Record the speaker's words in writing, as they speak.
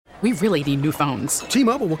We really need new phones.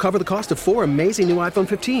 T-Mobile will cover the cost of 4 amazing new iPhone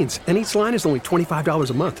 15s, and each line is only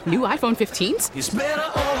 $25 a month. New iPhone 15s? It's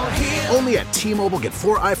better over here. Only at T-Mobile, get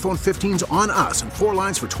 4 iPhone 15s on us and 4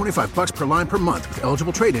 lines for $25 per line per month with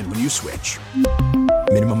eligible trade-in when you switch.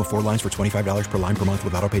 Minimum of 4 lines for $25 per line per month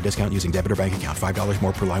with autopay discount using debit or bank account. $5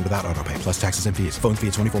 more per line without autopay, plus taxes and fees. Phone fee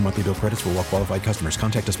at 24 monthly bill credits for well-qualified customers.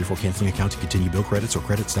 Contact us before canceling account to continue bill credits or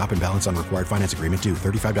credit stop and balance on required finance agreement due.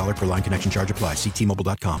 $35 per line connection charge applies. See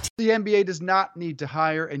T-Mobile.com. The NBA does not need to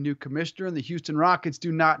hire a new commissioner, and the Houston Rockets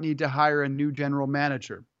do not need to hire a new general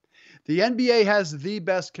manager. The NBA has the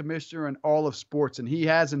best commissioner in all of sports, and he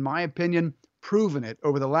has, in my opinion, proven it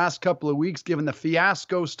over the last couple of weeks, given the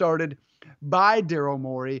fiasco started by Daryl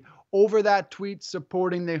Morey over that tweet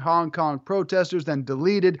supporting the Hong Kong protesters, then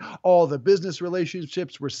deleted. All the business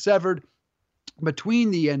relationships were severed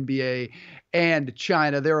between the NBA and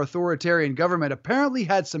China. Their authoritarian government apparently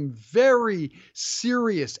had some very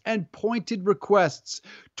serious and pointed requests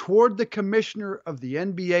toward the commissioner of the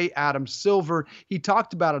NBA, Adam Silver. He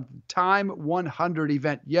talked about it at the Time 100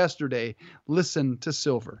 event yesterday. Listen to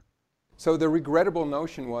Silver. So the regrettable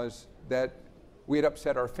notion was that we had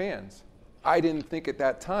upset our fans. I didn't think at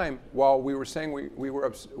that time, while we were saying we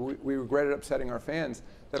regretted upsetting our fans,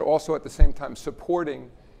 that also at the same time supporting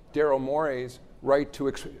Daryl Morey's right to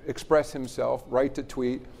express himself, right to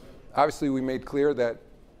tweet. Obviously, we made clear that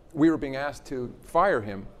we were being asked to fire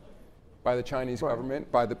him by the Chinese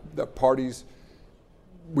government, by the parties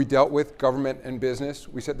we dealt with, government and business.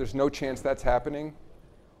 We said there's no chance that's happening.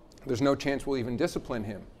 There's no chance we'll even discipline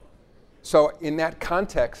him. So in that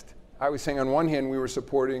context, I was saying on one hand we were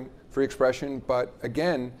supporting free expression, but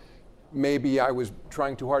again, maybe I was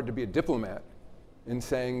trying too hard to be a diplomat in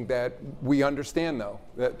saying that we understand, though,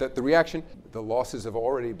 that the reaction, the losses have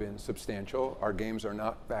already been substantial. Our games are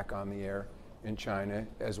not back on the air in China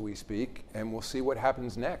as we speak, and we'll see what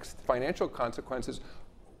happens next. Financial consequences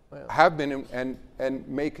have been and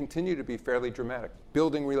may continue to be fairly dramatic.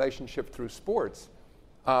 Building relationship through sports.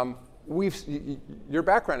 Your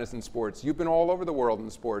background is in sports. You've been all over the world in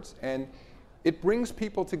sports, and it brings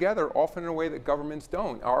people together often in a way that governments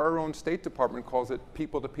don't. Our own State Department calls it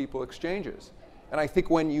people-to-people exchanges. And I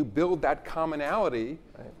think when you build that commonality,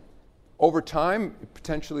 over time, it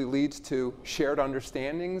potentially leads to shared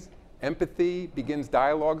understandings, empathy, begins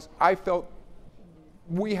dialogues. I felt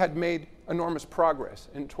we had made enormous progress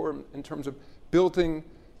in terms of building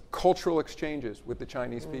cultural exchanges with the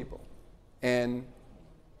Chinese people. And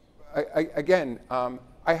I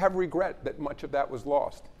have regret that much of that was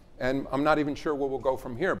lost. And I'm not even sure where we'll go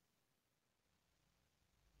from here.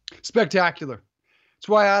 Spectacular. It's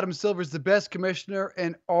why Adam Silver is the best commissioner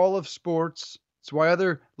in all of sports. It's why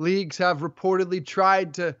other leagues have reportedly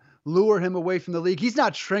tried to lure him away from the league. He's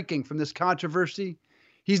not shrinking from this controversy.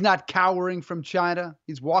 He's not cowering from China.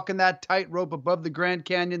 He's walking that tightrope above the Grand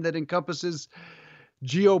Canyon that encompasses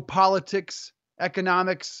geopolitics,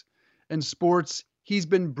 economics, and sports. He's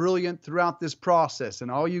been brilliant throughout this process.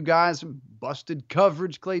 And all you guys, busted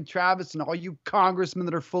coverage, Clay Travis, and all you congressmen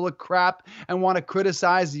that are full of crap and want to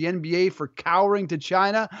criticize the NBA for cowering to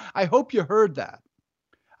China, I hope you heard that.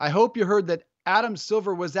 I hope you heard that Adam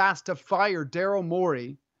Silver was asked to fire Daryl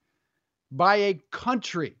Morey by a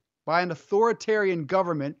country, by an authoritarian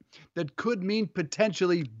government that could mean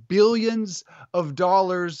potentially billions of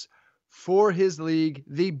dollars for his league,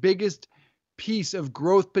 the biggest piece of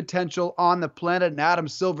growth potential on the planet. And Adam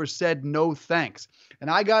Silver said no thanks. And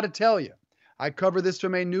I got to tell you, I cover this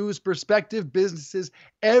from a news perspective. Businesses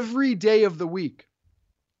every day of the week,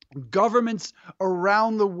 governments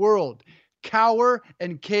around the world cower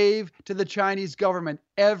and cave to the Chinese government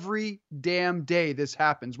every damn day this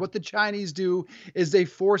happens. What the Chinese do is they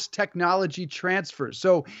force technology transfers.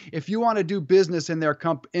 So if you want to do business in their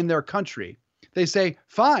country, they say,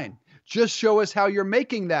 fine, just show us how you're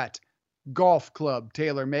making that golf club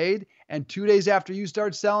tailor-made, and 2 days after you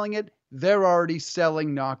start selling it, they're already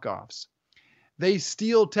selling knockoffs. They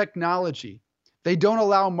steal technology. They don't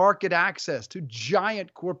allow market access to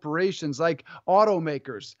giant corporations like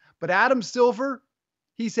automakers. But Adam Silver,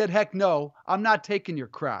 he said, heck no, I'm not taking your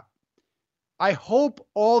crap. I hope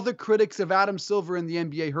all the critics of Adam Silver in the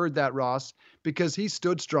NBA heard that, Ross, because he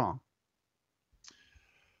stood strong.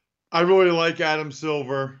 I really like Adam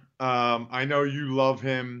Silver. I know you love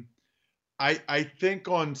him. I think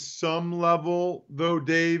on some level, though,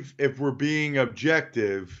 Dave, if we're being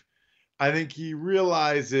objective, I think he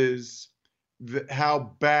realizes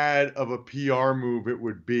how bad of a PR move it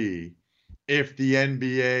would be if the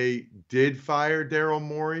NBA did fire Daryl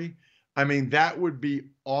Morey. I mean, that would be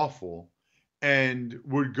awful and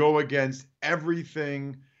would go against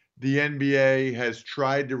everything the NBA has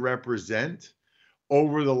tried to represent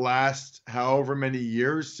over the last however many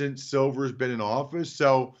years since Silver's been in office.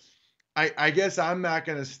 So I guess I'm not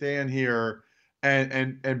going to stand here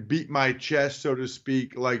and beat my chest, so to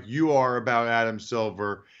speak, like you are about Adam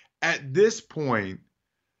Silver. At this point,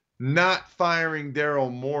 not firing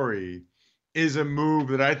Daryl Morey is a move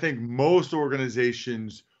that I think most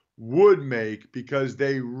organizations would make because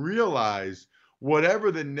they realize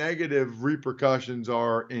whatever the negative repercussions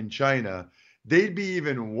are in China, they'd be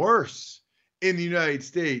even worse in the United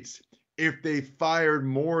States if they fired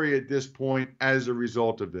Morey at this point as a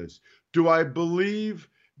result of this. Do I believe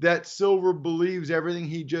that Silver believes everything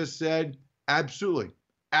he just said? Absolutely.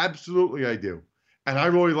 Absolutely, I do. And I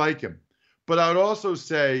really like him. But I would also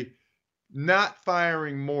say not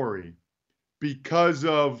firing Morey because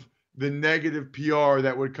of the negative PR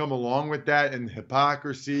that would come along with that and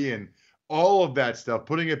hypocrisy and all of that stuff,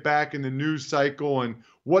 putting it back in the news cycle and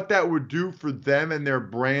what that would do for them and their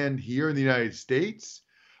brand here in the United States,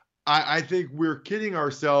 I think we're kidding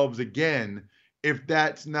ourselves again if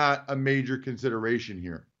that's not a major consideration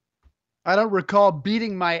here. I don't recall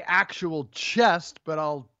beating my actual chest, but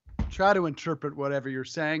I'll try to interpret whatever you're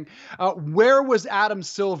saying. Where was Adam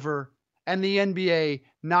Silver and the NBA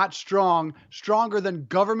not stronger than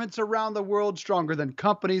governments around the world, stronger than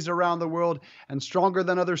companies around the world, and stronger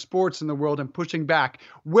than other sports in the world and pushing back?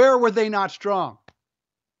 Where were they not strong?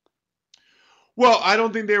 Well, I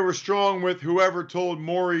don't think they were strong with whoever told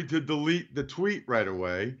Morey to delete the tweet right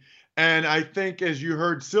away. And I think, as you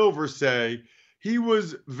heard Silver say, he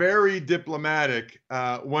was very diplomatic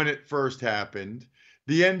when it first happened.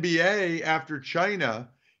 The NBA, after China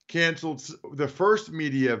canceled the first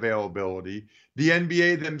media availability, the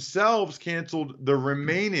NBA themselves canceled the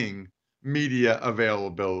remaining media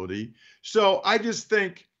availability. So I just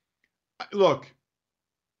think, look,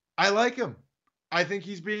 I like him. I think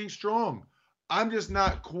he's being strong. I'm just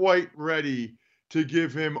not quite ready to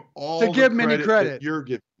give him all the credit that you're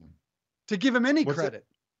giving him. To give him any credit.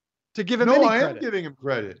 To give him any credit. No, I am giving him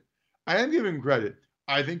credit. I am giving him credit.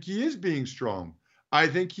 I think he is being strong. I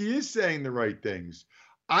think he is saying the right things.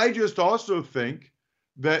 I just also think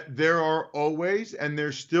that there are always, and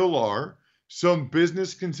there still are, some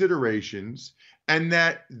business considerations, and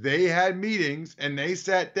that they had meetings and they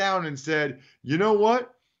sat down and said, you know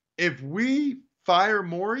what? If we fire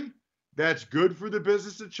Morey, that's good for the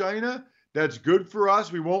business of China. That's good for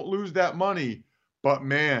us. We won't lose that money. But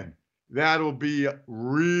man, that'll be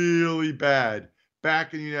really bad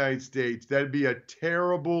back in the United States. That'd be a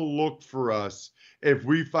terrible look for us if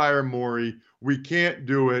we fire Morey. We can't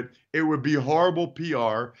do it. It would be horrible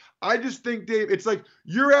PR. I just think, Dave, it's like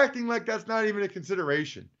you're acting like that's not even a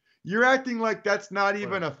consideration. You're acting like that's not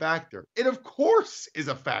even a factor. It, of course, is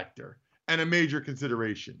a factor and a major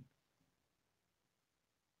consideration.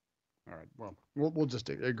 All right. Well, we'll just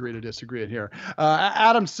agree to disagree in here.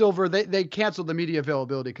 Adam Silver, they canceled the media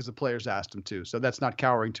availability because the players asked them to. So that's not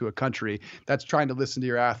cowering to a country. That's trying to listen to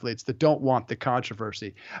your athletes that don't want the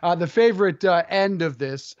controversy. The favorite end of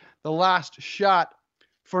this, the last shot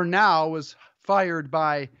for now, was fired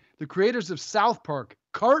by the creators of South Park,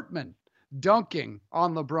 Cartman, dunking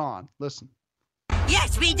on LeBron. Listen.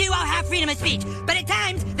 Yes, we do all have freedom of speech, but at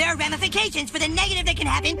times there are ramifications for the negative that can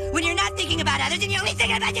happen when you're not thinking about others and you're only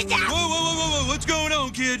thinking about yourself. Whoa, what's going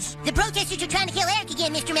on, kids? The protesters are trying to kill Eric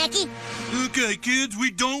again, Mr. Mackey. Okay, kids, we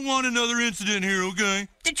don't want another incident here, okay?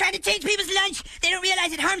 They're trying to change people's lunch. They don't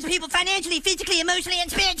realize it harms people financially, physically, emotionally, and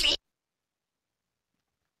spiritually.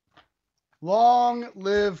 Long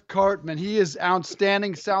live Cartman. He is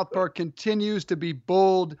outstanding. South Park continues to be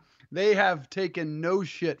bold. They have taken no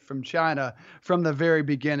shit from China from the very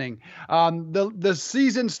beginning. The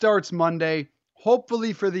season starts Monday.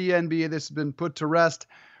 Hopefully for the NBA, this has been put to rest.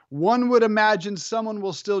 One would imagine someone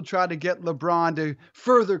will still try to get LeBron to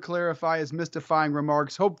further clarify his mystifying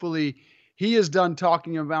remarks. Hopefully he is done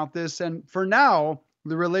talking about this. And for now,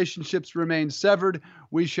 the relationships remain severed.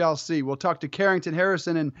 We shall see. We'll talk to Carrington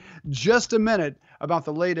Harrison in just a minute about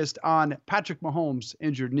the latest on Patrick Mahomes'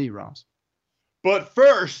 injured knee, Ross. But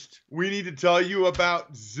first, we need to tell you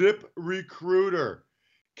about ZipRecruiter.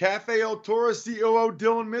 Cafe El Toro COO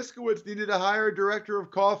Dylan Miskowitz needed to hire a director of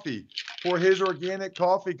coffee for his organic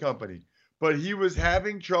coffee company, but he was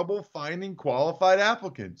having trouble finding qualified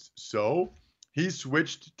applicants. So he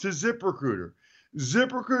switched to ZipRecruiter.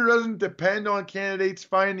 ZipRecruiter doesn't depend on candidates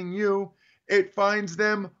finding you. It finds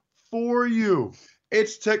them for you.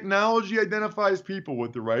 Its technology identifies people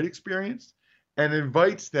with the right experience and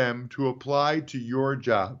invites them to apply to your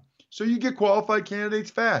job. So you get qualified candidates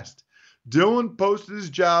fast. Dylan posted his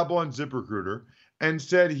job on ZipRecruiter and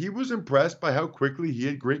said he was impressed by how quickly he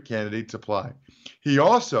had great candidates apply. He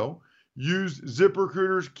also used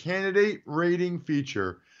ZipRecruiter's candidate rating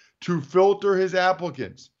feature to filter his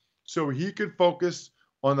applicants so he could focus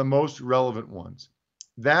on the most relevant ones.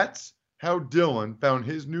 That's how Dylan found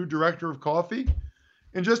his new director of coffee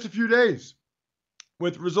in just a few days.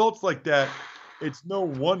 With results like that, it's no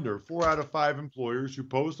wonder 4 out of 5 employers who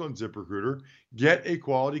post on ZipRecruiter get a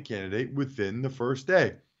quality candidate within the first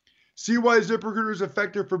day. See why ZipRecruiter is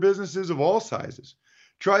effective for businesses of all sizes.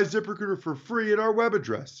 Try ZipRecruiter for free at our web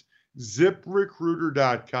address,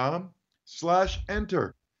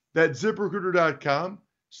 ZipRecruiter.com/enter. That's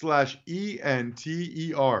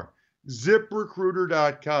ZipRecruiter.com/ENTER.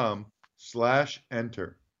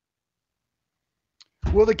 ZipRecruiter.com/enter.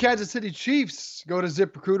 Will the Kansas City Chiefs go to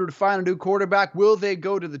ZipRecruiter to find a new quarterback? Will they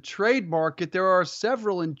go to the trade market? There are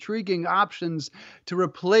several intriguing options to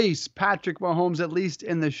replace Patrick Mahomes, at least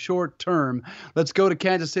in the short term. Let's go to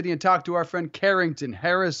Kansas City and talk to our friend Carrington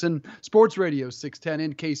Harrison, Sports Radio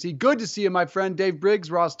 610 NKC. Good to see you, my friend. Dave Briggs,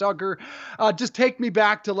 Ross Tucker. Just take me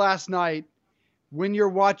back to last night when you're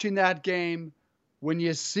watching that game, when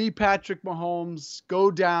you see Patrick Mahomes go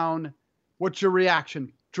down. What's your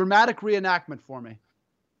reaction? Dramatic reenactment for me.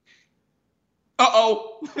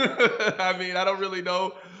 I mean, I don't really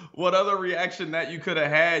know what other reaction that you could have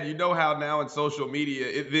had. You know how now in social media,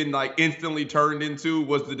 it then like instantly turned into,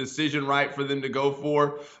 was the decision right for them to go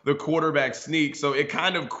for the quarterback sneak? So it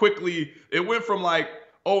kind of quickly, it went from like,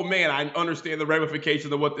 oh man, I understand the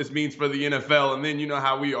ramifications of what this means for the NFL. And then you know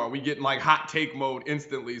how we are. We get in like hot take mode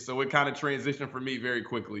instantly. So it kind of transitioned for me very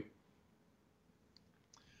quickly.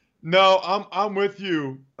 No, I'm with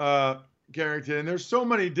you, Carrington. And there's so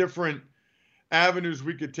many different avenues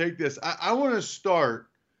we could take this. I want to start,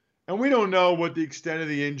 and we don't know what the extent of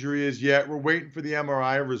the injury is yet. We're waiting for the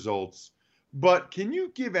MRI results. But can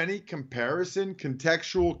you give any comparison,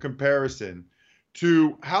 contextual comparison,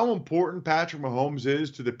 to how important Patrick Mahomes is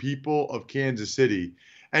to the people of Kansas City?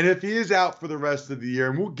 And if he is out for the rest of the year,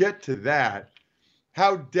 and we'll get to that,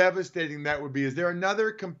 how devastating that would be. Is there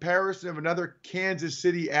another comparison of another Kansas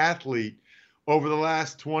City athlete over the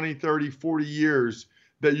last 20, 30, 40 years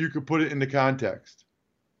that you could put it into context?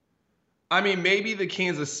 I mean, maybe the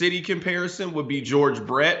Kansas City comparison would be George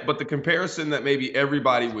Brett, but the comparison that maybe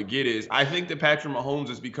everybody would get is, I think that Patrick Mahomes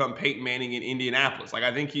has become Peyton Manning in Indianapolis. Like,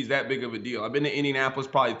 I think he's that big of a deal. I've been to Indianapolis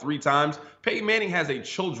probably 3 times. Peyton Manning has a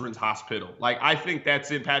children's hospital. Like, I think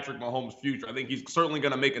that's in Patrick Mahomes' future. I think he's certainly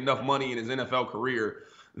going to make enough money in his NFL career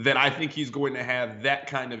that I think he's going to have that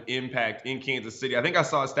kind of impact in Kansas City. I think I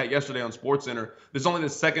saw a stat yesterday on SportsCenter. This is only the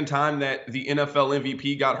second time that the NFL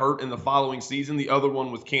MVP got hurt in the following season. The other one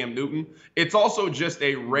was Cam Newton. It's also just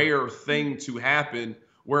a rare thing to happen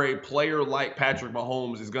where a player like Patrick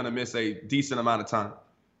Mahomes is going to miss a decent amount of time.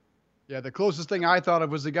 Yeah, the closest thing I thought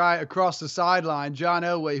of was the guy across the sideline, John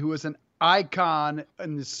Elway, who was an icon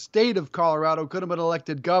in the state of Colorado, could have been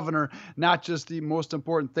elected governor, not just the most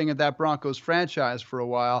important thing at that Broncos franchise for a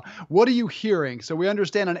while. What are you hearing? So we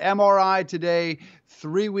understand an MRI today,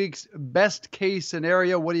 3 weeks, best case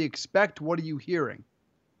scenario. What do you expect? What are you hearing?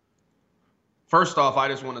 First off, I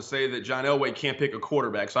just want to say that John Elway can't pick a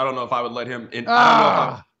quarterback, so I don't know if I would let him in. I don't know if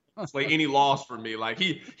I would play any loss for me. Like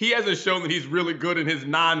he hasn't shown that he's really good in his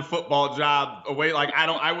non-football job away. Like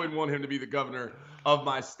I wouldn't want him to be the governor of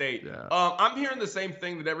my state. Yeah. I'm hearing the same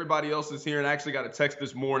thing that everybody else is hearing. I actually got a text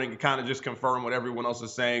this morning to kind of just confirm what everyone else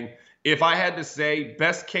is saying. If I had to say,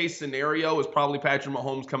 best case scenario is probably Patrick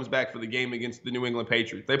Mahomes comes back for the game against the New England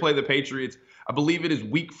Patriots. They play the Patriots, I believe it is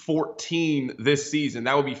week 14 this season.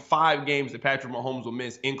 That would be 5 games that Patrick Mahomes will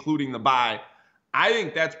miss, including the bye. I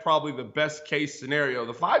think that's probably the best case scenario.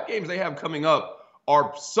 The 5 games they have coming up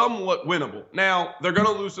are somewhat winnable. Now, they're going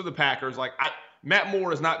to lose to the Packers. Matt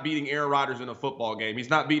Moore is not beating Aaron Rodgers in a football game. He's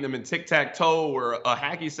not beating them in tic-tac-toe or a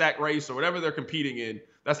hacky sack race or whatever they're competing in.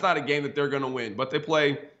 That's not a game that they're going to win. But they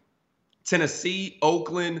play Tennessee,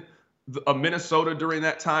 Oakland, Minnesota during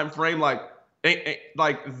that time frame.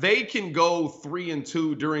 They can go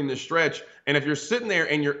 3-2 during the stretch. And if you're sitting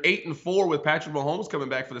there and you're 8-4 with Patrick Mahomes coming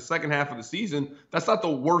back for the second half of the season, that's not the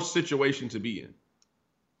worst situation to be in.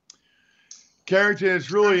 Carrington, it's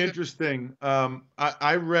really interesting.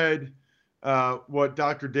 I read what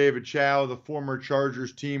Dr. David Chow, the former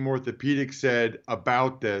Chargers team orthopedic, said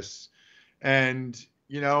about this. And,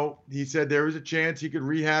 he said there was a chance he could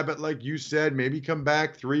rehab it, like you said, maybe come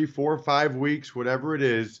back 3, 4, 5 weeks, whatever it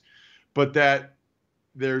is, but that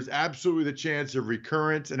there's absolutely the chance of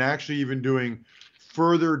recurrence and actually even doing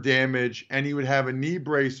further damage. And he would have a knee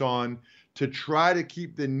brace on to try to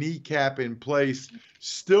keep the kneecap in place.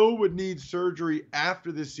 Still would need surgery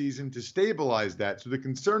after the season to stabilize that. So the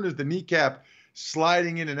concern is the kneecap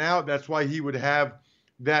sliding in and out. That's why he would have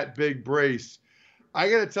that big brace. I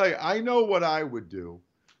got to tell you, I know what I would do,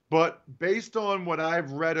 but based on what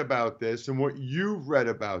I've read about this and what you've read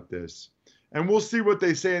about this, and we'll see what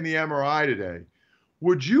they say in the MRI today,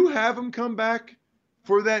 would you have him come back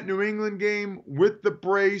for that New England game with the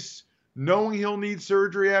brace, knowing he'll need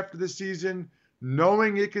surgery after the season,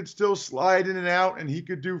 knowing it could still slide in and out and he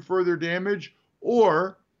could do further damage?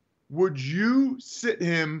 Or would you sit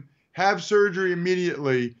him, have surgery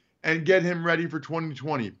immediately, and get him ready for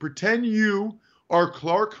 2020? Pretend you are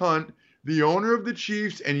Clark Hunt, the owner of the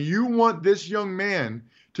Chiefs, and you want this young man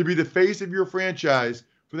to be the face of your franchise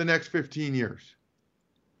for the next 15 years.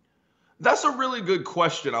 That's a really good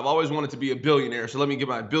question. I've always wanted to be a billionaire, so let me get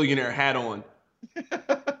my billionaire hat on.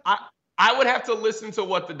 I would have to listen to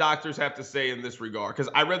what the doctors have to say in this regard,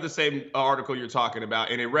 because I read the same article you're talking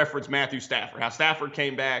about, and it referenced Matthew Stafford, how Stafford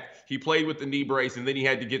came back, he played with the knee brace, and then he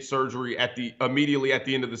had to get surgery immediately at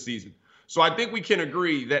the end of the season. So I think we can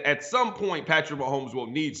agree that at some point, Patrick Mahomes will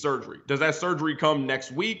need surgery. Does that surgery come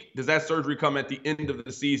next week? Does that surgery come at the end of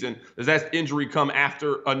the season? Does that injury come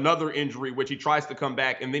after another injury, which he tries to come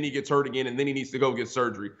back, and then he gets hurt again, and then he needs to go get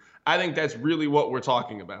surgery? I think that's really what we're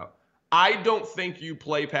talking about. I don't think you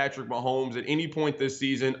play Patrick Mahomes at any point this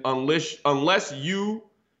season unless you,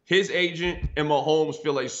 his agent, and Mahomes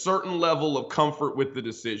feel a certain level of comfort with the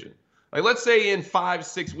decision. Like, let's say in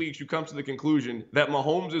 5-6 weeks, you come to the conclusion that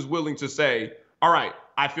Mahomes is willing to say, all right,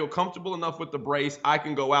 I feel comfortable enough with the brace, I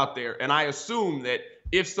can go out there. And I assume that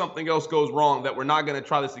if something else goes wrong, that we're not going to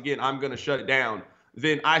try this again, I'm going to shut it down.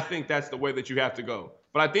 Then I think that's the way that you have to go.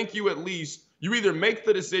 But I think you either make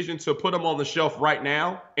the decision to put him on the shelf right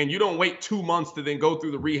now, and you don't wait 2 months to then go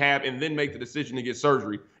through the rehab and then make the decision to get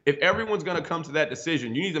surgery. If everyone's going to come to that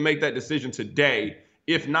decision, you need to make that decision today.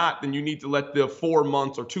 If not, then you need to let the 4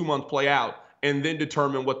 months or 2 months play out and then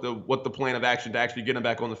determine what the plan of action to actually get him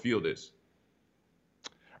back on the field is.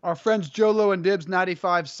 Our friends Jolo and Dibs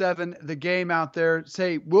 95.7, the game out there,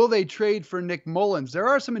 say, will they trade for Nick Mullins? There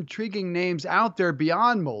are some intriguing names out there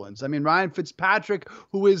beyond Mullins. I mean, Ryan Fitzpatrick,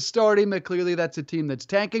 who is starting, but clearly that's a team that's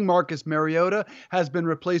tanking. Marcus Mariota has been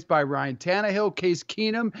replaced by Ryan Tannehill, Case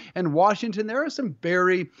Keenum, and Washington. There are some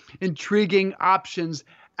very intriguing options.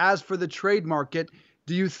 As for the trade market,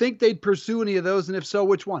 do you think they'd pursue any of those? And if so,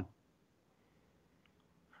 which one?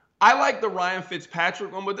 I like the Ryan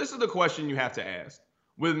Fitzpatrick one, but this is the question you have to ask.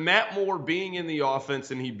 With Matt Moore being in the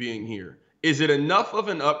offense and he being here, is it enough of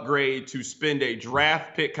an upgrade to spend a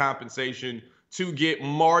draft pick compensation to get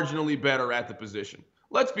marginally better at the position?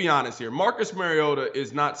 Let's be honest here. Marcus Mariota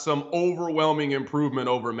is not some overwhelming improvement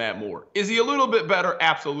over Matt Moore. Is he a little bit better?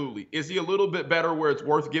 Absolutely. Is he a little bit better where it's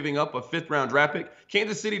worth giving up a 5th-round draft pick?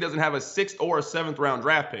 Kansas City doesn't have a 6th or a 7th-round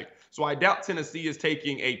draft pick. So I doubt Tennessee is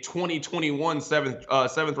taking a 2021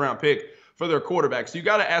 7th-round pick for their quarterback. So you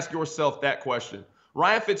got to ask yourself that question.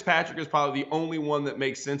 Ryan Fitzpatrick is probably the only one that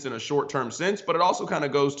makes sense in a short-term sense, but it also kind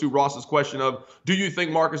of goes to Ross's question of, do you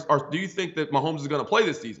think that Mahomes is going to play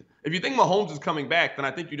this season? If you think Mahomes is coming back, then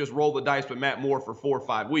I think you just roll the dice with Matt Moore for 4 or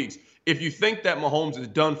 5 weeks. If you think that Mahomes is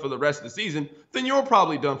done for the rest of the season, then you're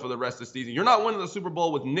probably done for the rest of the season. You're not winning the Super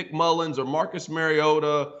Bowl with Nick Mullins or Marcus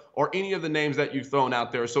Mariota or any of the names that you've thrown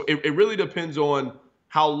out there. So it really depends on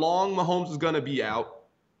how long Mahomes is going to be out,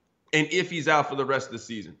 and if he's out for the rest of the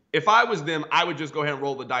season. If I was them, I would just go ahead and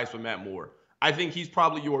roll the dice with Matt Moore. I think he's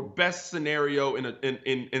probably your best scenario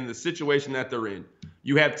in the situation that they're in.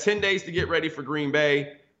 You have 10 days to get ready for Green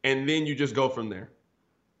Bay, and then you just go from there.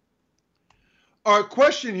 Our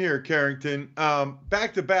question here, Carrington,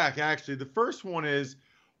 back to back, actually. The first one is,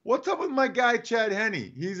 what's up with my guy, Chad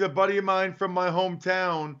Henne? He's a buddy of mine from my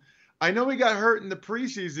hometown. I know he got hurt in the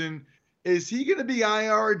preseason. Is he going to be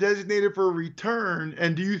IR designated for a return?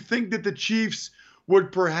 And do you think that the Chiefs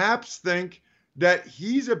would perhaps think that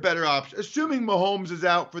he's a better option, assuming Mahomes is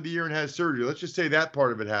out for the year and has surgery? Let's just say that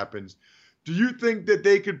part of it happens. Do you think that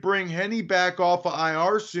they could bring Henne back off of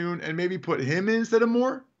IR soon and maybe put him in instead of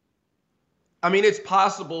Moore? I mean, it's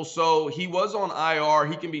possible. So he was on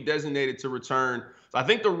IR. He can be designated to return. So I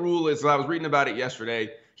think the rule is, I was reading about it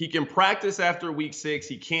yesterday, he can practice after week 6.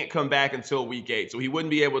 He can't come back until week 8. So he wouldn't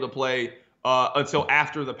be able to play until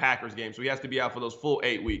after the Packers game. So he has to be out for those full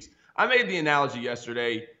 8 weeks. I made the analogy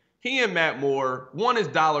yesterday. He and Matt Moore, one is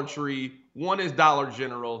Dollar Tree, one is Dollar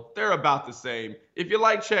General. They're about the same. If you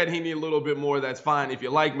like Chad Henne a little bit more, that's fine. If you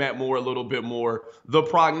like Matt Moore a little bit more, the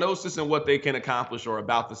prognosis and what they can accomplish are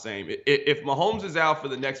about the same. If Mahomes is out for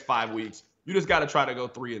the next 5 weeks, you just got to try to go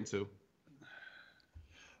 3-2.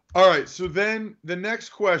 All right, so then the next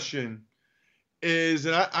question is,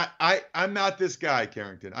 and I'm not this guy,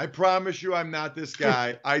 Carrington. I promise you I'm not this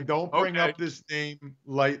guy. I don't bring up this name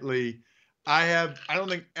lightly. I don't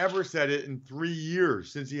think ever said it in 3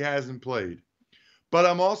 years since he hasn't played. but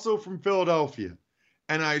I'm also from Philadelphia.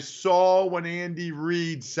 And I saw when Andy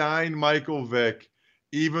Reid signed Michael Vick,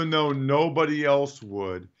 even though nobody else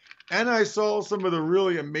would. And I saw some of the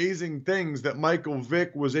really amazing things that Michael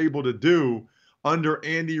Vick was able to do under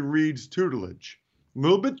Andy Reid's tutelage. A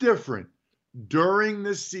little bit different during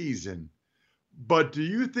the season. But do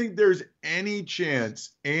you think there's any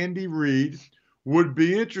chance Andy Reid would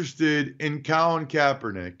be interested in Colin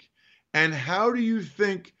Kaepernick? And how do you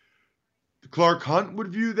think Clark Hunt would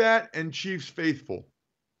view that and Chiefs faithful?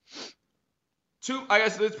 I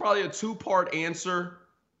guess it's probably a two-part answer.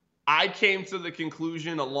 I came to the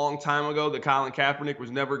conclusion a long time ago that Colin Kaepernick was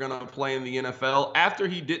never going to play in the NFL. After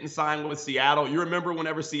he didn't sign with Seattle, you remember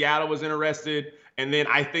whenever Seattle was interested, and then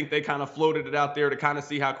I think they kind of floated it out there to kind of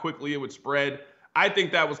see how quickly it would spread. I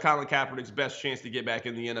think that was Colin Kaepernick's best chance to get back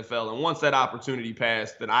in the NFL. And once that opportunity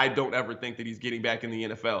passed, then I don't ever think that he's getting back in the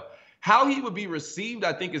NFL. How he would be received,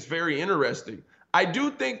 I think, is very interesting. I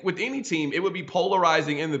do think with any team, it would be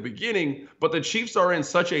polarizing in the beginning, but the Chiefs are in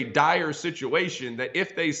such a dire situation that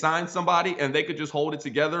if they sign somebody and they could just hold it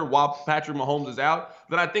together while Patrick Mahomes is out,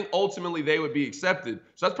 then I think ultimately they would be accepted.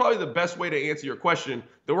 So that's probably the best way to answer your question.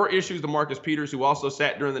 There were issues to Marcus Peters, who also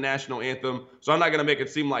sat during the national anthem, so I'm not going to make it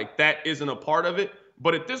seem like that isn't a part of it.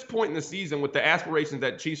 But at this point in the season, with the aspirations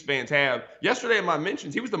that Chiefs fans have, yesterday in my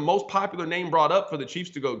mentions, he was the most popular name brought up for the Chiefs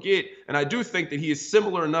to go get. And I do think that he is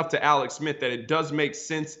similar enough to Alex Smith that it does make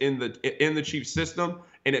sense in the Chiefs system,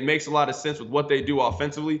 and it makes a lot of sense with what they do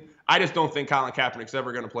offensively. I just don't think Colin Kaepernick's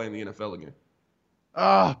ever going to play in the NFL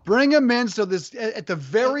again. Bring him in so this, at the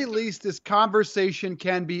very least, this conversation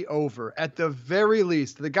can be over. At the very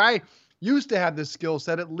least. The guy used to have this skill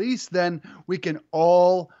set. At least then we can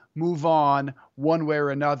all move on one way or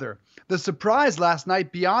another. The surprise last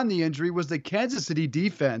night beyond the injury was the Kansas City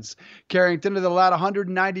defense. Carrington had allowed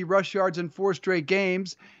 190 rush yards in 4 straight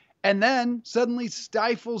games, and then suddenly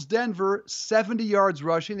stifles Denver 70 yards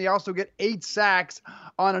rushing. They also get 8 sacks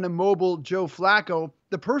on an immobile Joe Flacco.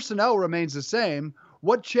 The personnel remains the same.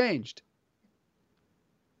 What changed?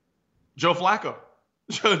 Joe Flacco.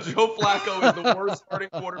 Joe Flacco is the worst starting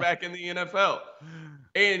quarterback in the NFL.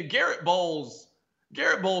 And Garrett Bowles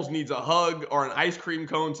needs a hug or an ice cream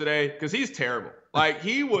cone today because he's terrible. Like,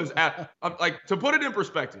 he was to put it in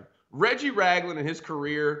perspective, Reggie Ragland in his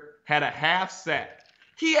career had a half sack.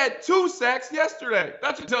 He had 2 sacks yesterday.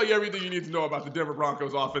 That should tell you everything you need to know about the Denver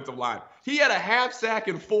Broncos offensive line. He had a half sack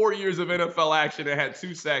in 4 years of NFL action and had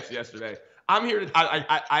 2 sacks yesterday. I'm here to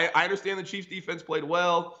I understand the Chiefs defense played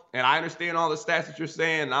well, and I understand all the stats that you're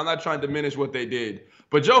saying, and I'm not trying to diminish what they did.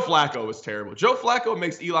 But Joe Flacco is terrible. Joe Flacco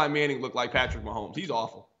makes Eli Manning look like Patrick Mahomes. He's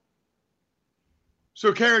awful.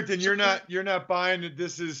 So Carrington, you're not buying that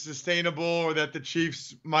this is sustainable or that the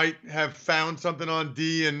Chiefs might have found something on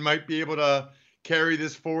D and might be able to carry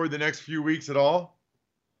this forward the next few weeks at all?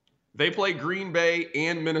 They play Green Bay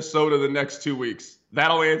and Minnesota the next 2 weeks.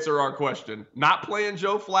 That'll answer our question. Not playing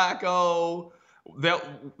Joe Flacco.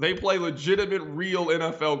 They play legitimate, real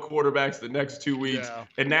NFL quarterbacks the next 2 weeks. Yeah.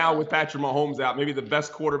 And now with Patrick Mahomes out, maybe the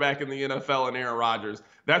best quarterback in the NFL and Aaron Rodgers.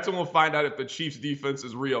 That's when we'll find out if the Chiefs defense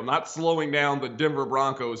is real. Not slowing down the Denver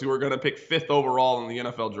Broncos, who are going to pick 5th overall in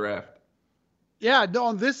the NFL draft. Yeah,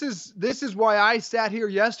 no, this is why I sat here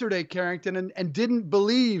yesterday, Carrington, and didn't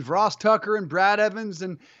believe Ross Tucker and Brad Evans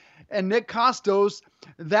and Nick Costos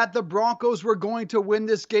that the Broncos were going to win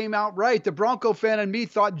this game outright. The Bronco fan and me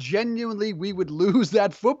thought genuinely we would lose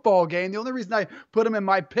that football game. The only reason I put them in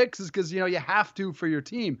my picks is because, you have to for your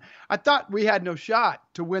team. I thought we had no shot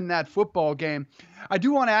to win that football game. I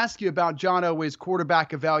do want to ask you about John Elway's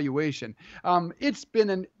quarterback evaluation. It's been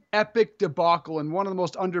an epic debacle and one of the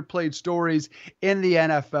most underplayed stories in the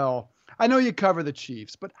NFL. I know you cover the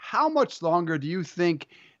Chiefs, but how much longer do you think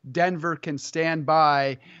Denver can stand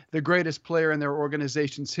by the greatest player in their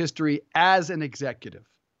organization's history as an executive?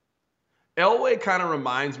 Elway kind of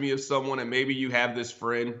reminds me of someone, and maybe you have this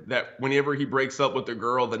friend that whenever he breaks up with a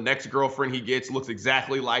girl, the next girlfriend he gets looks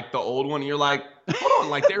exactly like the old one. And you're like, hold on,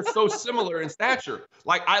 like they're so similar in stature.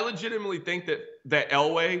 Like, I legitimately think that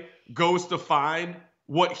Elway goes to find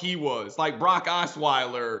what he was. Like Brock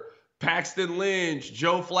Osweiler, Paxton Lynch,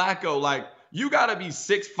 Joe Flacco. Like, you got to be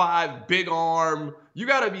 6'5", big arm. You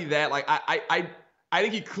got to be that. Like, I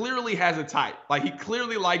think he clearly has a type. Like, he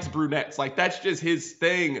clearly likes brunettes. Like, that's just his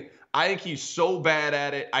thing. I think he's so bad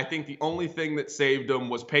at it. I think the only thing that saved him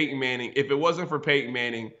was Peyton Manning. If it wasn't for Peyton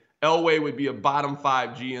Manning, Elway would be a bottom 5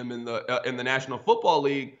 GM in the National Football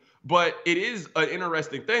League. But it is an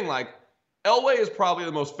interesting thing. Like, Elway is probably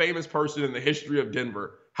the most famous person in the history of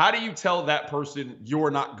Denver. How do you tell that person you're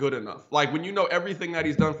not good enough? Like, when you know everything that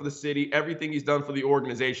he's done for the city, everything he's done for the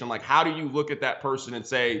organization, like, how do you look at that person and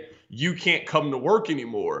say, you can't come to work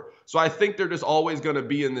anymore? So I think they're just always going to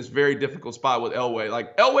be in this very difficult spot with Elway.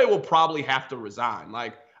 Like, Elway will probably have to resign.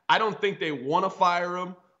 Like, I don't think they want to fire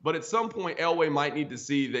him, but at some point, Elway might need to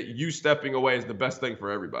see that you stepping away is the best thing for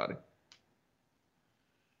everybody.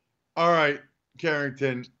 All right,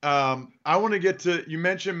 Carrington. I want to get to, you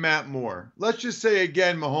mentioned Matt Moore. Let's just say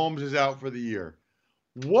again, Mahomes is out for the year.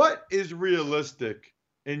 What is realistic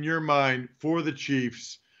in your mind for the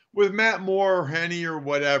Chiefs with Matt Moore or Henny or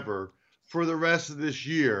whatever for the rest of this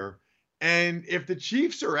year? And if the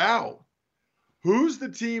Chiefs are out, who's the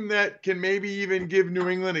team that can maybe even give New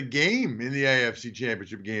England a game in the AFC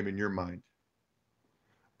Championship game in your mind?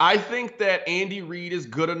 I think that Andy Reid is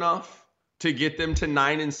good enough to get them to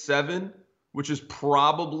 9-7, which is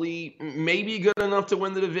probably maybe good enough to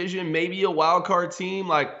win the division, maybe a wild card team.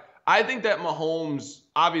 Like, I think that Mahomes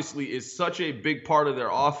obviously is such a big part of their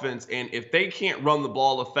offense, and if they can't run the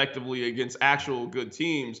ball effectively against actual good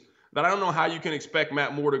teams, then I don't know how you can expect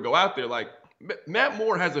Matt Moore to go out there. Like, Matt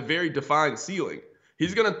Moore has a very defined ceiling.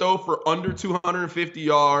 He's going to throw for under 250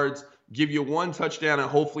 yards, give you one touchdown, and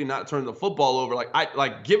hopefully not turn the football over.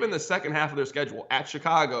 Like given the second half of their schedule at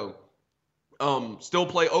Chicago, still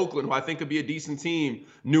play Oakland, who I think could be a decent team,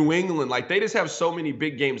 New England. Like, they just have so many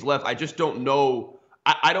big games left. I just don't know.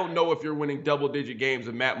 I don't know if you're winning double-digit games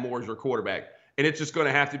if Matt Moore's your quarterback. And it's just going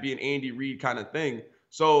to have to be an Andy Reid kind of thing.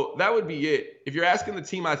 So that would be it. If you're asking the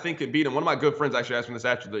team I think could beat him, one of my good friends actually asked me this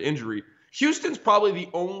after the injury. Houston's probably the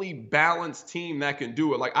only balanced team that can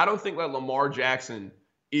do it. Like, I don't think that Lamar Jackson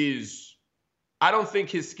I don't think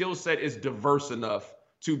his skill set is diverse enough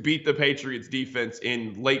to beat the Patriots defense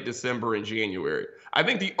in late December and January. I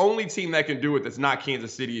think the only team that can do it that's not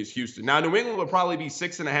Kansas City is Houston. Now, New England would probably be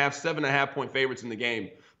 6.5, 7.5 point favorites in the game,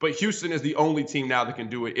 but Houston is the only team now that can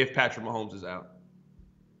do it if Patrick Mahomes is out.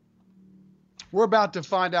 We're about to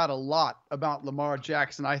find out a lot about Lamar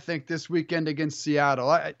Jackson, I think, this weekend against Seattle.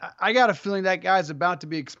 I got a feeling that guy's about to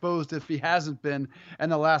be exposed if he hasn't been in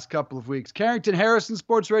the last couple of weeks. Carrington Harrison,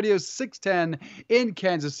 Sports Radio 610 in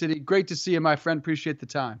Kansas City. Great to see you, my friend. Appreciate the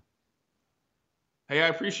time. Hey, I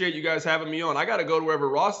appreciate you guys having me on. I got to go to wherever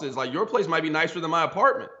Ross is. Like, your place might be nicer than my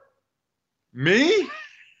apartment. Me?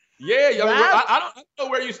 Yeah, I don't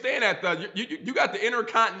know where you stand at. You got the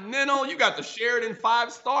Intercontinental, you got the Sheraton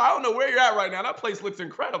 5-star. I don't know where you're at right now. That place looks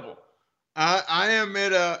incredible. I am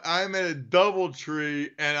at a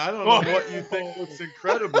DoubleTree, and I don't know what you think looks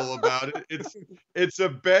incredible about it. It's a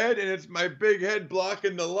bed, and it's my big head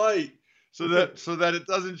blocking the light so that it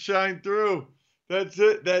doesn't shine through. That's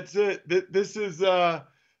it. This is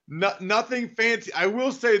nothing fancy. I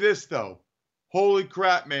will say this though. Holy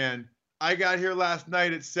crap, man. I got here last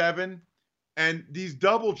night at 7, and these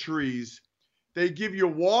DoubleTrees, they give you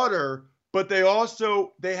water, but they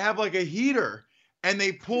have like a heater, and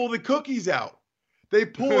they pull the cookies out. They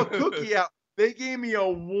pull a cookie out. They gave me a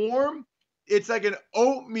warm, it's like an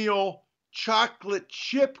oatmeal chocolate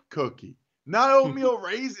chip cookie, not oatmeal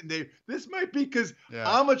raisin, Dave. This might be because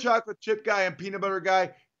I'm a chocolate chip guy and peanut butter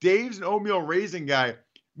guy. Dave's an oatmeal raisin guy.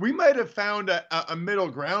 We might have found a middle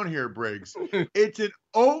ground here, Briggs. It's an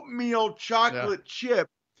oatmeal chocolate chip.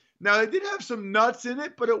 Now, they did have some nuts in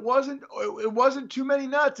it, but it wasn't too many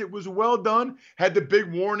nuts. It was well done. Had the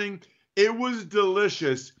big warning. It was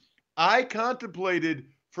delicious. I contemplated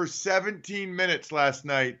for 17 minutes last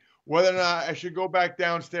night whether or not I should go back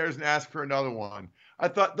downstairs and ask for another one. I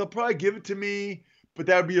thought they'll probably give it to me, but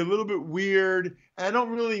that would be a little bit weird. I don't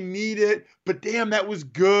really need it, but damn, that was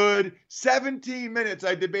good. 17 minutes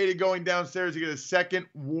I debated going downstairs to get a second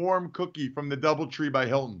warm cookie from the DoubleTree by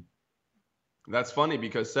Hilton. That's funny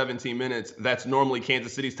because 17 minutes, that's normally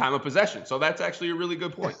Kansas City's time of possession. So that's actually a really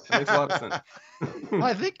good point. That makes a lot of sense.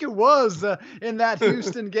 I think it was in that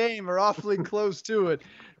Houston game or awfully close to it.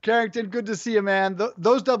 Carrington, good to see you, man.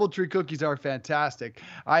 Those DoubleTree cookies are fantastic.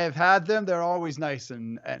 I have had them. They're always nice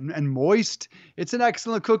and moist. It's an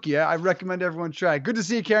excellent cookie. I recommend everyone try it. Good to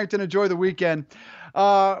see you, Carrington. Enjoy the weekend.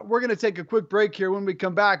 We're going to take a quick break here. When we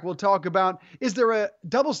come back, we'll talk about, is there a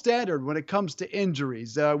double standard when it comes to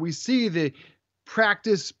injuries? We see the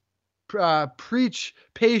practice preach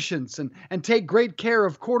patience and take great care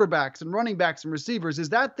of quarterbacks and running backs and receivers. Is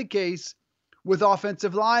that the case with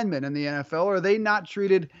offensive linemen in the NFL? Or are they not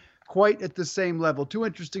treated quite at the same level? Two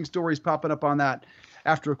interesting stories popping up on that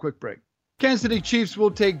after a quick break. Kansas City Chiefs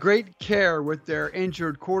will take great care with their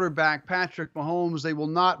injured quarterback, Patrick Mahomes. They will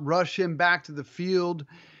not rush him back to the field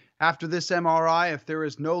after this MRI. If there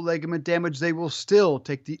is no ligament damage, they will still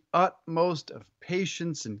take the utmost of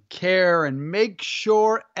patience and care and make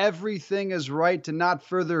sure everything is right to not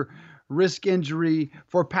further risk injury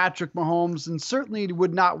for Patrick Mahomes, and certainly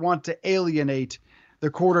would not want to alienate the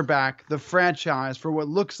quarterback, the franchise, for what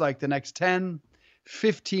looks like the next 10,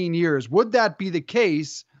 15 years. Would that be the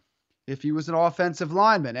case if he was an offensive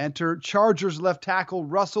lineman? Enter Chargers left tackle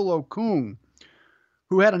Russell Okung,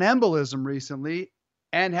 who had an embolism recently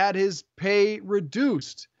and had his pay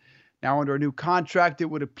reduced. Now, under a new contract, it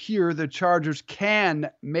would appear the Chargers can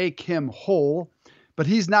make him whole, but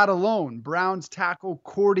he's not alone. Browns tackle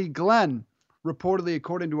Cordy Glenn, reportedly,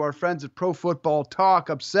 according to our friends at Pro Football Talk,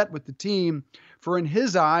 upset with the team for, in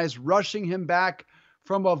his eyes, rushing him back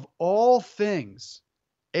from, of all things,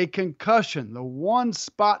 a concussion. The one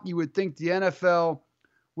spot you would think the NFL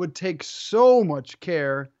would take so much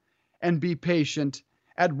care and be patient.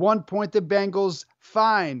 At one point, the Bengals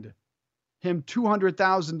fined him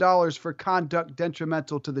 $200,000 for conduct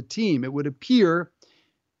detrimental to the team. It would appear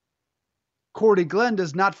Cordy Glenn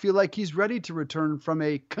does not feel like he's ready to return from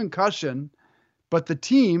a concussion, but the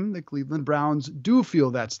team, the Cleveland Browns, do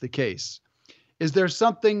feel that's the case. Is there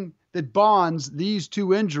something that bonds these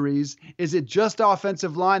two injuries? Is it just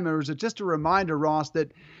offensive linemen, or is it just a reminder, Ross,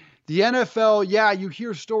 that the NFL, yeah, you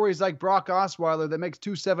hear stories like Brock Osweiler that makes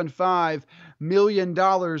 $275 million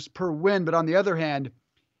per win, but on the other hand,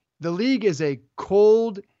 the league is a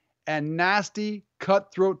cold and nasty,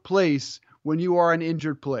 cutthroat place when you are an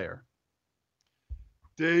injured player.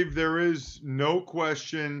 Dave, there is no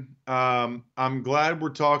question. I'm glad we're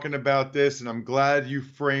talking about this, and I'm glad you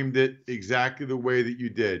framed it exactly the way that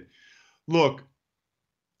you did. Look,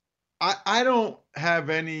 I don't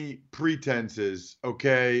have any pretenses,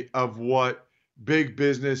 okay, of what big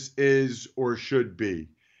business is or should be.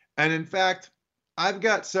 And in fact, I've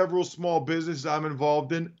got several small businesses I'm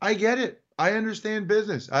involved in. I get it. I understand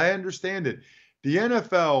business. I understand it. The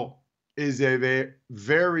NFL is a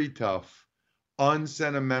very tough,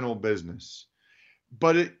 unsentimental business.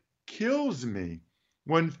 But it kills me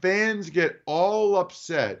when fans get all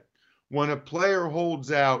upset when a player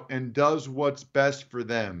holds out and does what's best for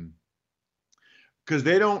them, because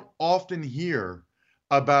they don't often hear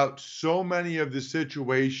about so many of the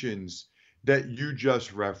situations that you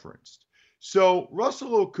just referenced. So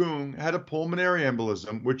Russell Okung had a pulmonary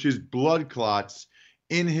embolism, which is blood clots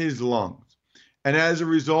in his lungs. And as a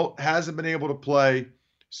result, hasn't been able to play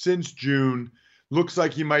since June. Looks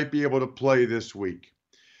like he might be able to play this week.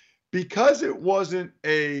 Because it wasn't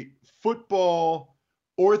a football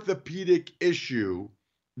orthopedic issue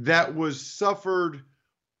that was suffered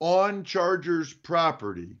on Chargers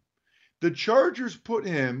property, the Chargers put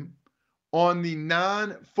him on the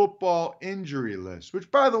non-football injury list, which,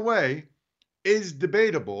 by the way, is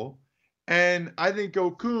debatable. And I think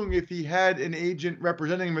Okung, if he had an agent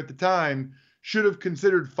representing him at the time, should have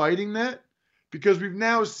considered fighting that, because we've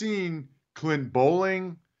now seen Clint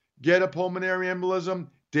Bowling get a pulmonary embolism,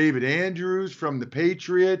 David Andrews from the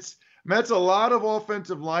Patriots. That's a lot of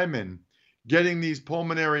offensive linemen getting these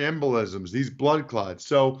pulmonary embolisms, these blood clots.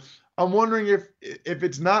 So I'm wondering if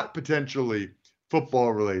it's not potentially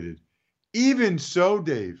football related. Even so,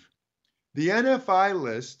 Dave, the NFI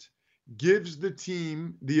list gives the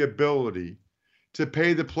team the ability to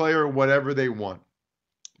pay the player whatever they want.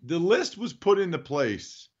 The list was put into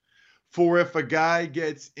place for if a guy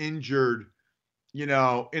gets injured, in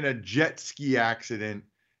a jet ski accident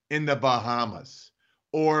in the Bahamas,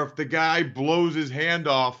 or if the guy blows his hand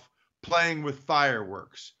off playing with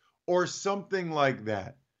fireworks, or something like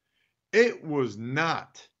that. It was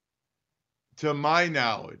not, to my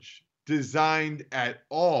knowledge, designed at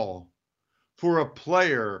all for a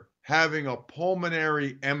player having a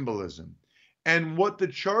pulmonary embolism. And what the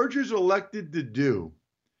Chargers elected to do,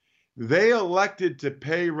 they elected to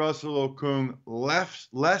pay Russell Okung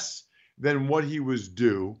less than what he was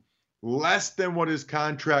due, less than what his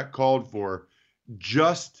contract called for,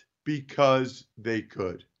 just because they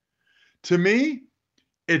could. To me,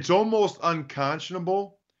 it's almost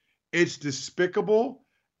unconscionable. It's despicable.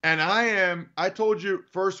 And I told you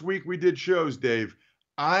first week we did shows, Dave,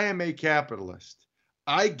 I am a capitalist.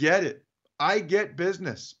 I get it. I get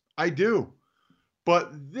business. I do.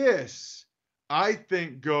 But this, I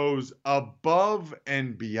think, goes above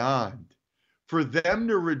and beyond for them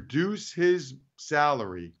to reduce his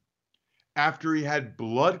salary after he had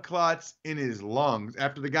blood clots in his lungs,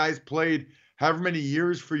 after the guy's played however many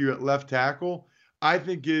years for you at left tackle, I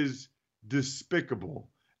think is despicable.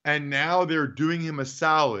 And now they're doing him a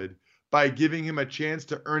solid by giving him a chance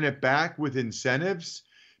to earn it back with incentives.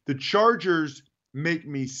 The Chargers make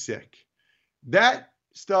me sick. That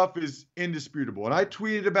stuff is indisputable. And I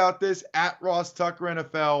tweeted about this at Ross Tucker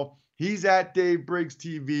NFL. He's at Dave Briggs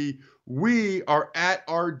TV. We are at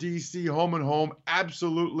RDC Home and Home.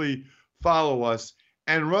 Absolutely follow us.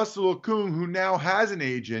 And Russell Okung, who now has an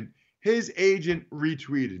agent, his agent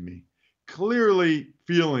retweeted me, clearly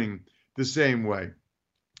feeling the same way.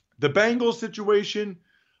 The Bengals situation,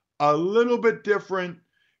 a little bit different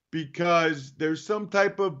because there's some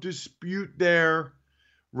type of dispute there.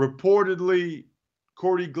 Reportedly,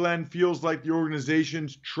 Cordy Glenn feels like the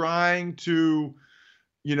organization's trying to,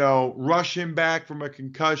 rush him back from a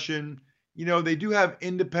concussion. They do have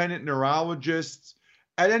independent neurologists.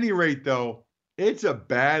 At any rate, though, it's a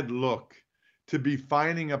bad look to be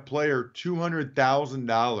fining a player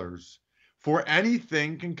 $200,000 for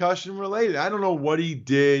anything concussion related. I don't know what he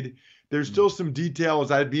did. There's still some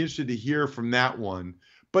details I'd be interested to hear from that one.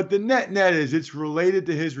 But the net is it's related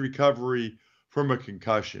to his recovery from a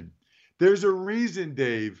concussion. There's a reason,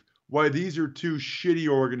 Dave, why these are two shitty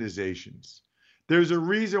organizations. There's a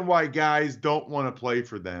reason why guys don't want to play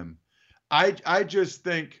for them. I just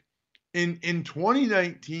think in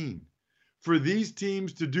 2019, for these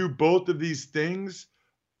teams to do both of these things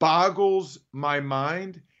boggles my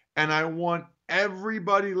mind. And I want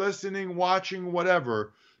everybody listening, watching,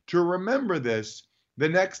 whatever, to remember this the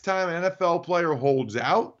next time an NFL player holds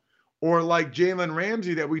out, or like Jalen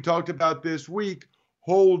Ramsey that we talked about this week,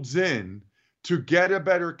 holds in to get a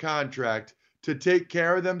better contract, to take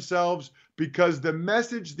care of themselves, because the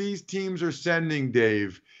message these teams are sending,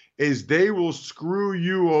 Dave, is they will screw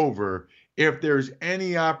you over if there's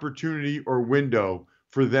any opportunity or window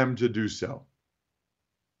for them to do so.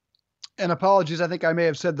 And apologies, I think I may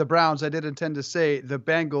have said the Browns. I did intend to say the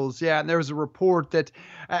Bengals. Yeah, and there was a report that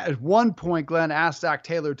at one point Glenn asked Zach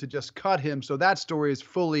Taylor to just cut him. So that story is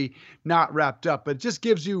fully not wrapped up. But it just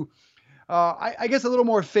gives you, I guess, a little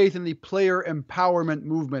more faith in the player empowerment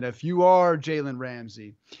movement. If you are Jalen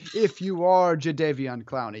Ramsey, if you are Jadeveon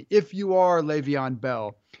Clowney, if you are Le'Veon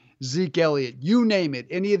Bell, Zeke Elliott, you name it.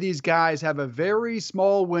 Any of these guys have a very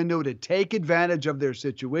small window to take advantage of their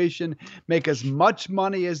situation, make as much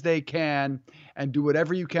money as they can, and do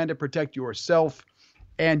whatever you can to protect yourself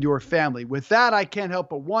and your family. With that, I can't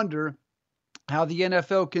help but wonder how the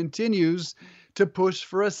NFL continues to push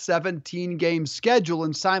for a 17-game schedule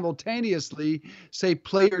and simultaneously say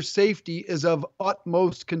player safety is of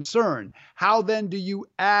utmost concern. How then do you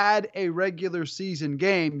add a regular season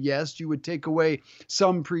game? Yes, you would take away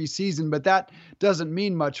some preseason, but that doesn't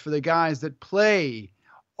mean much for the guys that play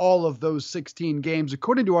all of those 16 games.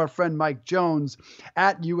 According to our friend Mike Jones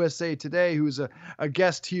at USA Today, who's a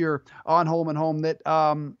guest here on Home and Home, that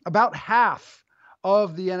about half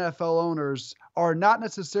of the NFL owners are not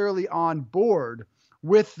necessarily on board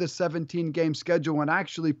with the 17-game schedule and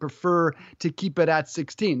actually prefer to keep it at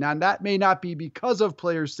 16. Now, that may not be because of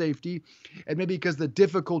player safety, and maybe because the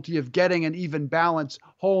difficulty of getting an even balance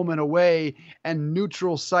home and away and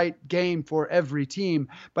neutral site game for every team.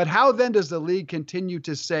 But how then does the league continue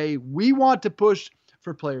to say, we want to push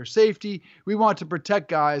for player safety, we want to protect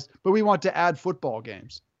guys, but we want to add football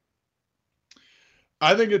games?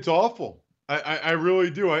 I think it's awful. I really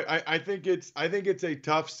do. I think it's a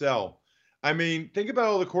tough sell. I mean, think about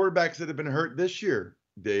all the quarterbacks that have been hurt this year,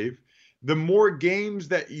 Dave. The more games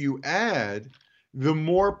that you add, the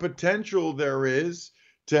more potential there is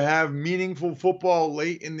to have meaningful football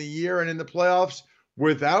late in the year and in the playoffs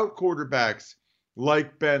without quarterbacks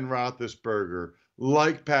like Ben Roethlisberger,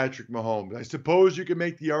 like Patrick Mahomes. I suppose you can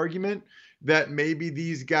make the argument that maybe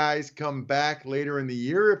these guys come back later in the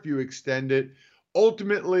year if you extend it.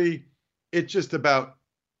 Ultimately, it's just about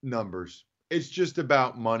numbers. It's just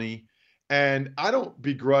about money. And I don't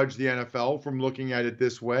begrudge the NFL from looking at it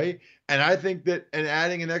this way. And I think that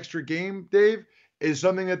adding an extra game, Dave, is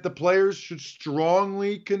something that the players should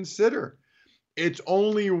strongly consider. It's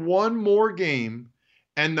only one more game,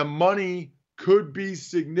 and the money could be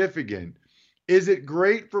significant. Is it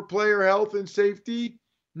great for player health and safety?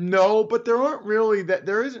 No, but there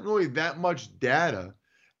isn't really that much data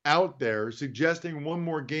out there suggesting one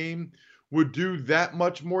more game would do that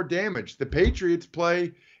much more damage. The Patriots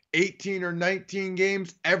play 18 or 19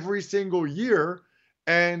 games every single year,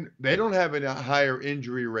 and they don't have a higher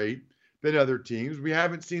injury rate than other teams. We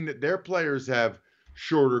haven't seen that their players have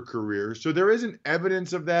shorter careers. So there isn't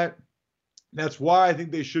evidence of that. That's why I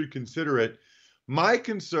think they should consider it. My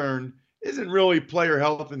concern isn't really player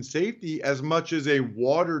health and safety as much as a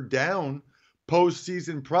watered down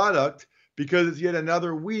postseason product, because it's yet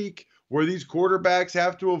another week where these quarterbacks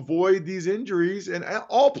have to avoid these injuries, and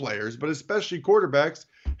all players, but especially quarterbacks,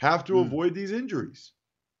 have to avoid these injuries.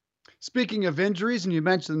 Speaking of injuries, and you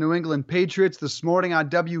mentioned the New England Patriots this morning on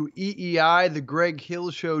WEEI, the Greg Hill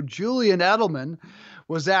Show, Julian Edelman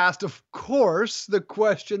was asked, of course, the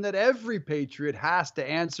question that every Patriot has to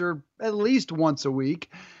answer at least once a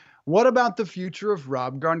week. What about the future of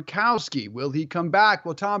Rob Gronkowski? Will he come back?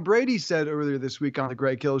 Well, Tom Brady said earlier this week on the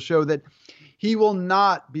Greg Hill Show that he will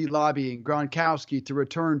not be lobbying Gronkowski to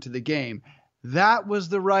return to the game. That was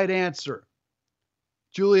the right answer.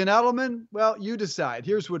 Julian Edelman, well, you decide.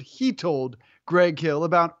 Here's what he told Greg Hill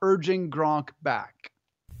about urging Gronk back.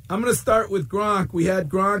 I'm going to start with Gronk. We had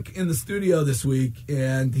Gronk in the studio this week,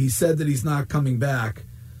 and he said that he's not coming back.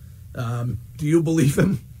 Do you believe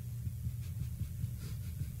him?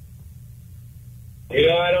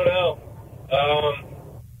 I don't know.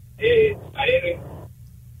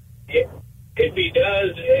 If he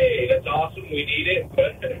does, hey, that's awesome. We need it.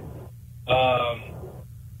 But,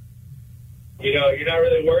 you're not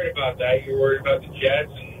really worried about that. You're worried about the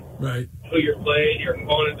Jets and right. Who you're playing, your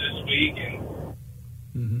opponent this week, and,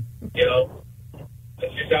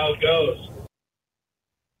 that's just how it goes.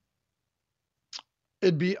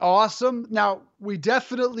 It'd be awesome. Now, we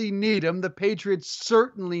definitely need him. The Patriots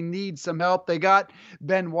certainly need some help. They got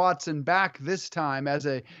Ben Watson back this time as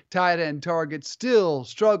a tight end target, still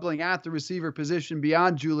struggling at the receiver position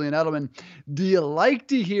beyond Julian Edelman. Do you like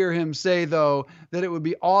to hear him say, though, that it would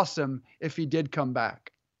be awesome if he did come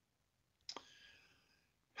back?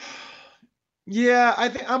 Yeah, I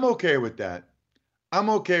think I'm okay with that.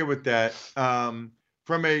 From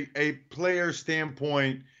a player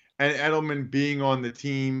standpoint, and Edelman being on the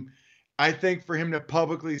team, I think for him to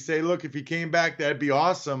publicly say, look, if he came back, that'd be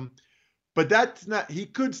awesome. But that's not, he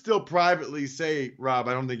could still privately say, Rob,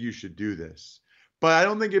 I don't think you should do this. But I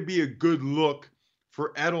don't think it'd be a good look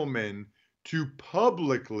for Edelman to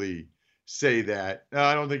publicly say that. No,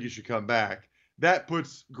 I don't think you should come back. That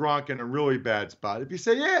puts Gronk in a really bad spot. If you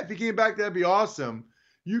say, yeah, if he came back, that'd be awesome,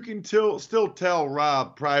 you can still tell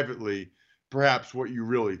Rob privately perhaps what you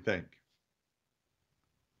really think.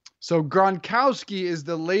 So Gronkowski is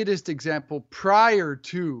the latest example prior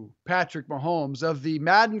to Patrick Mahomes of the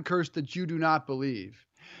Madden curse that you do not believe.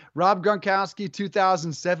 Rob Gronkowski,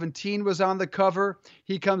 2017, was on the cover.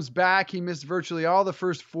 He comes back. He missed virtually all the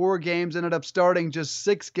first 4 games, ended up starting just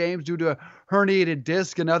 6 games due to a herniated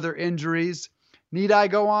disc and other injuries. Need I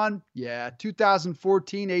go on? Yeah.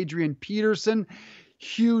 2014, Adrian Peterson,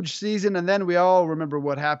 huge season. And then we all remember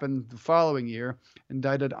what happened the following year,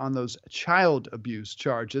 indicted on those child abuse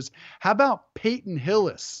charges. How about Peyton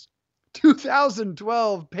Hillis?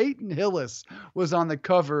 2012, Peyton Hillis was on the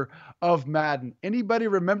cover of Madden. Anybody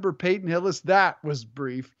remember Peyton Hillis? That was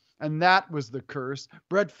brief, and that was the curse.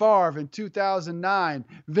 Brett Favre in 2009,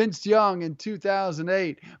 Vince Young in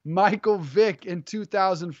 2008, Michael Vick in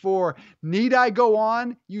 2004. Need I go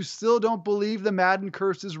on? You still don't believe the Madden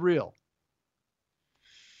curse is real?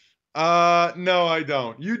 No, I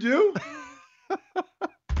don't. You do?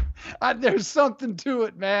 There's something to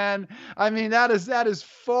it, man. I mean, that is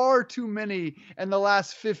far too many in the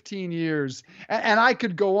last 15 years. And I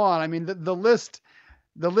could go on. I mean, the list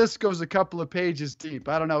goes a couple of pages deep.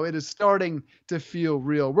 I don't know. It is starting to feel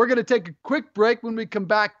real. We're going to take a quick break. When we come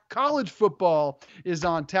back, college football is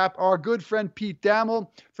on tap. Our good friend Pete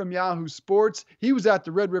Damel from Yahoo Sports, he was at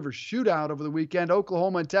the Red River Shootout over the weekend,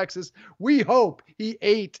 Oklahoma and Texas. We hope he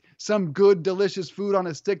ate some good, delicious food on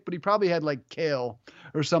a stick, but he probably had like kale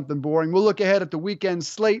or something boring. We'll look ahead at the weekend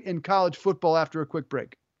slate in college football after a quick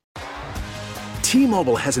break.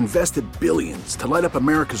 T-Mobile has invested billions to light up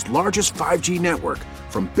America's largest 5G network,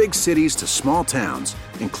 from big cities to small towns,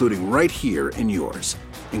 including right here in yours.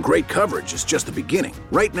 And great coverage is just the beginning.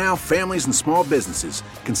 Right now, families and small businesses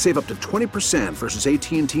can save up to 20% versus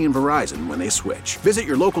AT&T and Verizon when they switch. Visit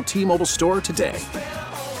your local T-Mobile store today.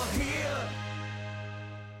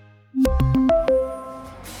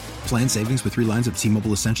 Plan savings with 3 lines of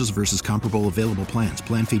T-Mobile Essentials versus comparable available plans.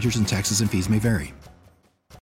 Plan features and taxes and fees may vary.